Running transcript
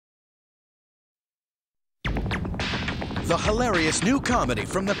the hilarious new comedy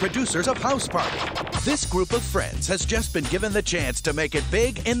from the producers of House Party. This group of friends has just been given the chance to make it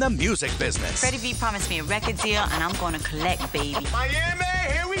big in the music business. Freddie V promised me a record deal, and I'm going to collect, baby. Miami,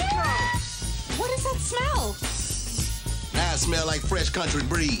 here we come! What is that smell? I smell like fresh country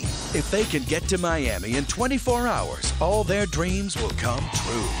breeze. If they can get to Miami in 24 hours, all their dreams will come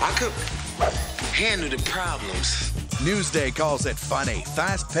true. I could handle the problems. Newsday calls it funny,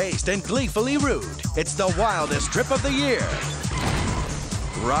 fast-paced, and gleefully rude. It's the wildest trip of the year.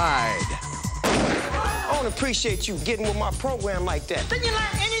 Ride. I don't appreciate you getting with my program like that. Didn't you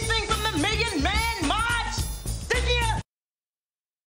learn anything from the Million Man March?